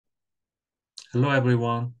Hello,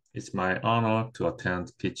 everyone. It's my honor to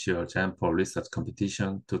attend Picture Jampo Research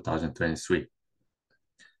Competition 2023.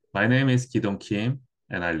 My name is Gidong Kim,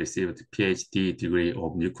 and I received a PhD degree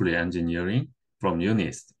of nuclear engineering from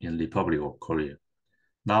UNIST in Republic of Korea.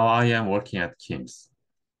 Now I am working at KIMS.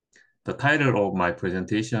 The title of my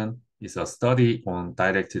presentation is a study on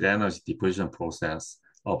directed energy deposition process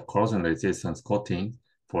of corrosion resistance coating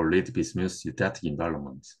for lead-bismuth eutectic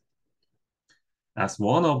environment. As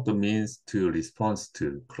one of the means to respond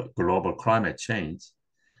to global climate change,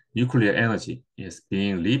 nuclear energy is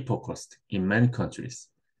being repurposed in many countries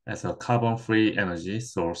as a carbon-free energy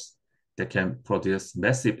source that can produce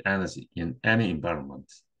massive energy in any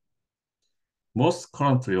environment. Most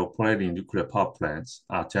currently operating nuclear power plants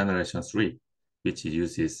are Generation 3, which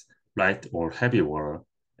uses light or heavy water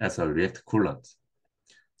as a reactor coolant.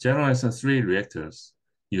 Generation 3 reactors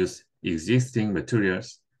use existing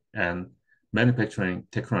materials and manufacturing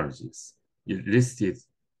technologies listed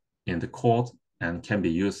in the code and can be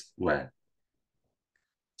used well.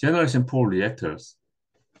 Generation 4 reactors,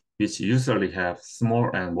 which usually have small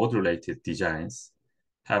and modulated designs,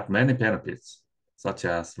 have many benefits, such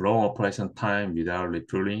as long operation time without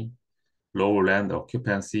refueling, low land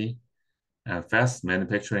occupancy, and fast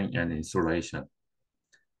manufacturing and installation.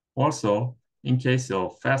 Also, in case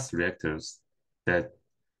of fast reactors that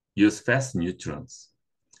use fast neutrons,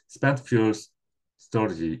 spent fuel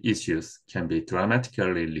storage issues can be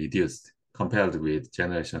dramatically reduced compared with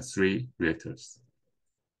Generation 3 reactors.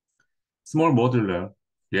 Small modular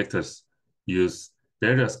reactors use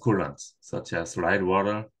various coolants, such as light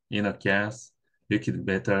water, inert gas, liquid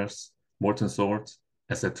metals, molten salt,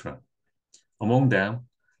 etc. Among them,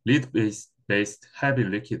 lead-based heavy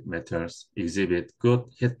liquid metals exhibit good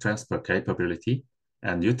heat transfer capability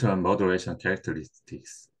and neutron modulation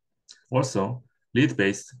characteristics. Also,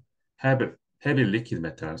 lead-based heavy liquid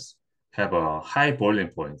metals have a high boiling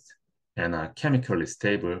point and are chemically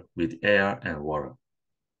stable with air and water.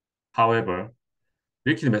 However,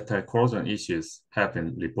 liquid metal corrosion issues have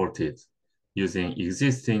been reported using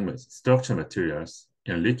existing structural materials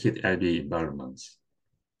in liquid LB environments.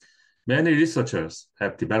 Many researchers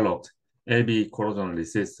have developed LB corrosion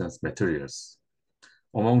resistance materials.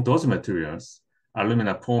 Among those materials,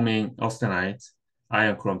 aluminum-forming austenite,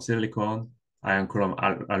 iron-chrome silicon, iron-chrome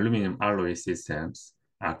aluminum alloy systems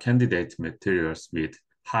are candidate materials with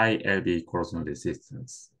high LB corrosion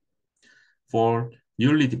resistance. For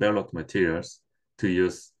newly developed materials to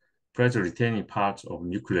use pressure-retaining parts of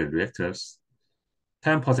nuclear reactors,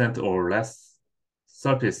 10% or less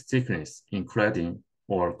surface thickness in cladding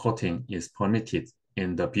or coating is permitted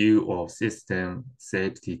in the view of system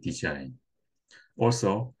safety design.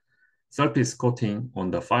 Also, surface coating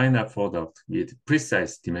on the final product with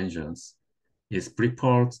precise dimensions is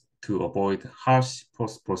preferred to avoid harsh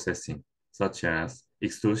post-processing, such as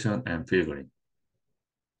extrusion and filtering.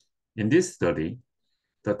 In this study,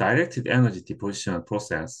 the directed energy deposition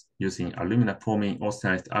process using aluminum-forming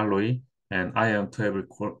austenite alloy and iron-12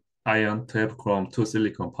 chrome-2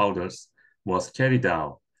 silicon powders was carried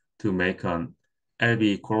out to make an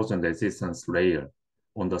LB corrosion resistance layer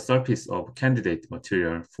on the surface of candidate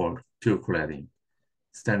material for fuel cladding,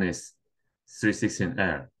 stainless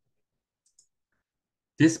 316L.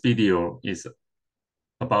 This video is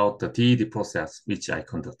about the DED process which I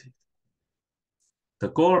conducted. The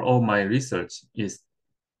goal of my research is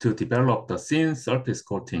to develop the thin surface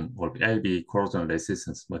coating of LB corrosion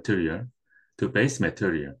resistance material to base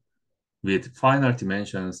material with final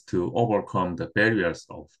dimensions to overcome the barriers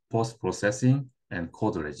of post-processing and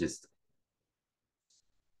cold resistance.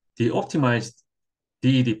 The optimized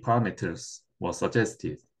DED parameters were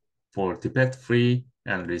suggested for defect-free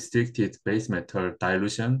and restricted base metal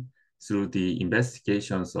dilution through the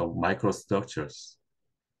investigations of microstructures,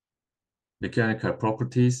 mechanical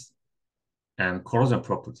properties, and corrosion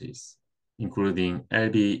properties, including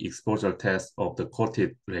LB exposure tests of the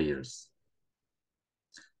coated layers.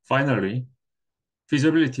 Finally,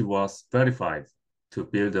 feasibility was verified to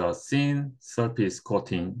build a thin surface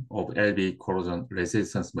coating of LB corrosion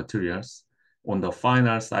resistance materials on the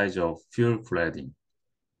final size of fuel cladding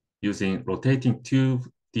using rotating tube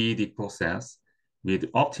DED process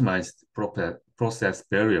with optimized process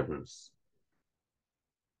variables.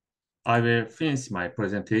 I will finish my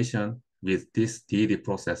presentation with this DED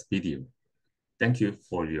process video. Thank you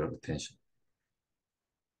for your attention.